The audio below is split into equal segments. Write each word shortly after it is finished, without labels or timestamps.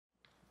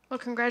Well,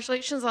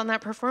 congratulations on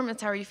that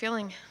performance. How are you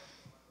feeling?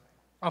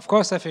 Of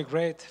course, I feel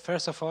great.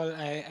 First of all,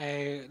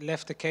 I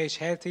left the cage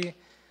healthy.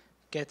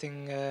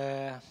 Getting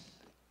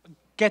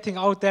getting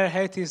out there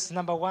healthy is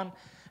number one,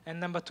 and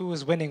number two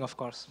is winning, of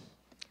course.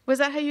 Was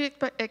that how you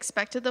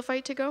expected the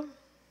fight to go?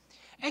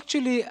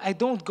 Actually, I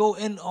don't go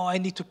in, oh, I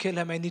need to kill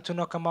him, I need to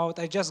knock him out.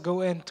 I just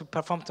go in to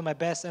perform to my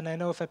best, and I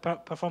know if I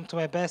perform to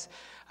my best,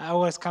 I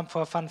always come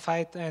for a fun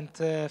fight. And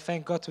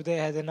thank God today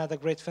I had another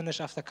great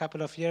finish after a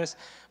couple of years.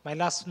 My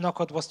last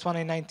knockout was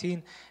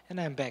 2019,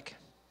 and I'm back.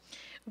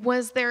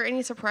 Was there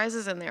any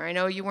surprises in there? I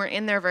know you weren't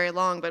in there very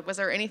long, but was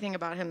there anything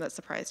about him that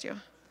surprised you?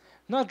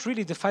 Not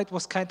really. The fight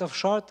was kind of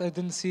short. I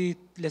didn't see,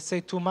 let's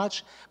say, too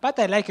much. But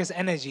I like his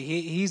energy.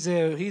 He's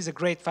a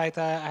great fighter.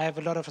 I have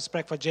a lot of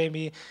respect for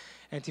Jamie,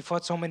 and he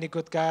fought so many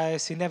good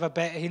guys. He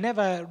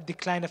never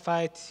declined a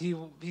fight. He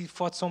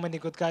fought so many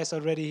good guys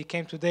already. He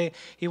came today.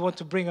 He wanted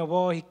to bring a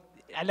war.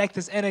 I liked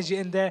his energy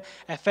in there.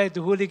 I felt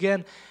the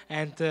hooligan,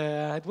 and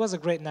it was a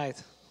great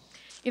night.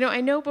 You know,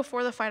 I know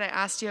before the fight I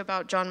asked you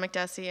about John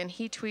McDessie, and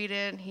he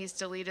tweeted, he's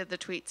deleted the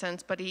tweet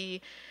since, but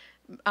he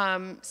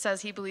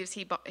says he believes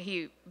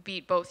he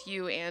beat both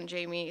you and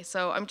Jamie.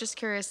 So I'm just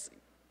curious,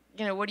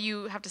 you know, what do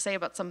you have to say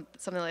about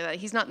something like that?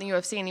 He's not in the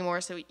UFC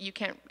anymore, so you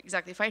can't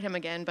exactly fight him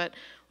again, but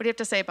what do you have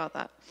to say about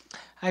that?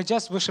 I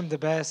just wish him the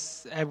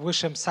best. I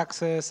wish him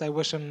success. I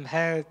wish him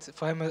health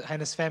for him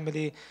and his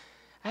family.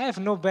 I have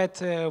no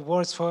bad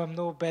words for him,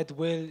 no bad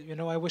will. You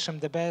know, I wish him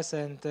the best.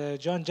 And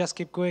John, just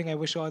keep going. I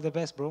wish you all the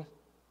best, bro.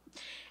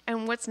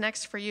 And what's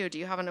next for you? Do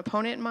you have an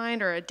opponent in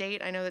mind or a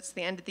date? I know it's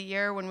the end of the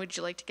year. When would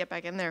you like to get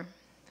back in there?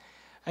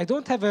 I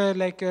don't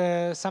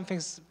have something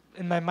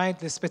in my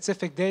mind, a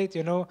specific date,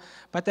 you know,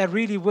 but I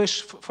really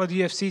wish for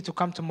the UFC to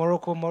come to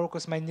Morocco. Morocco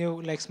is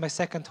my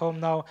second home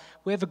now.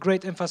 We have a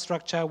great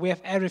infrastructure. We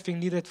have everything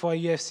needed for a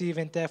UFC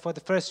event there, for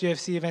the first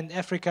UFC event in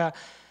Africa.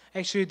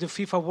 Actually, the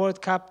FIFA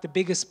World Cup, the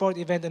biggest sport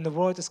event in the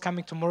world, is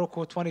coming to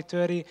Morocco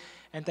 2030,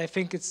 and I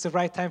think it's the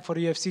right time for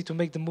the UFC to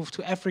make the move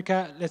to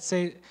Africa. Let's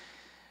say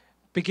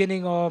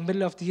beginning or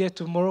middle of the year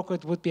to Morocco.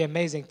 It would be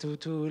amazing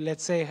to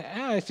let's say,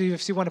 if the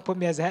UFC want to put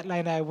me as a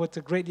headliner, I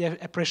would greatly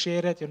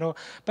appreciate it, you know.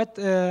 But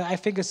I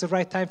think it's the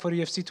right time for the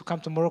UFC to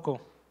come to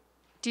Morocco.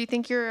 Do you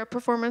think your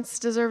performance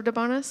deserved a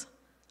bonus?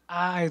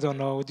 I don't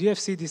know. The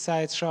UFC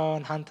decides.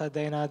 Sean, Hunter,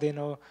 Dana, they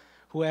know.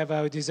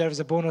 Whoever deserves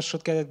a bonus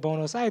should get a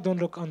bonus. I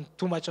don't look on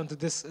too much onto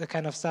this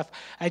kind of stuff.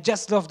 I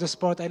just love the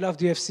sport. I love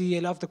the UFC. I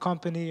love the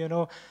company, you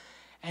know.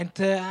 And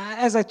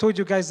as I told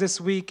you guys this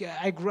week,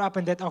 I grew up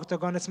in that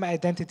octagon. It's my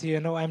identity,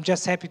 you know. I'm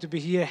just happy to be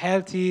here,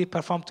 healthy,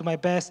 perform to my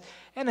best,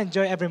 and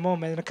enjoy every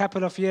moment. In a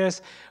couple of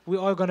years, we're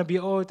all going to be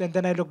old, and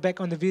then I look back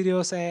on the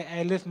videos,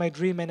 I live my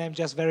dream, and I'm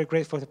just very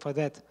grateful for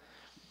that.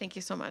 Thank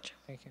you so much.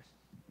 Thank you.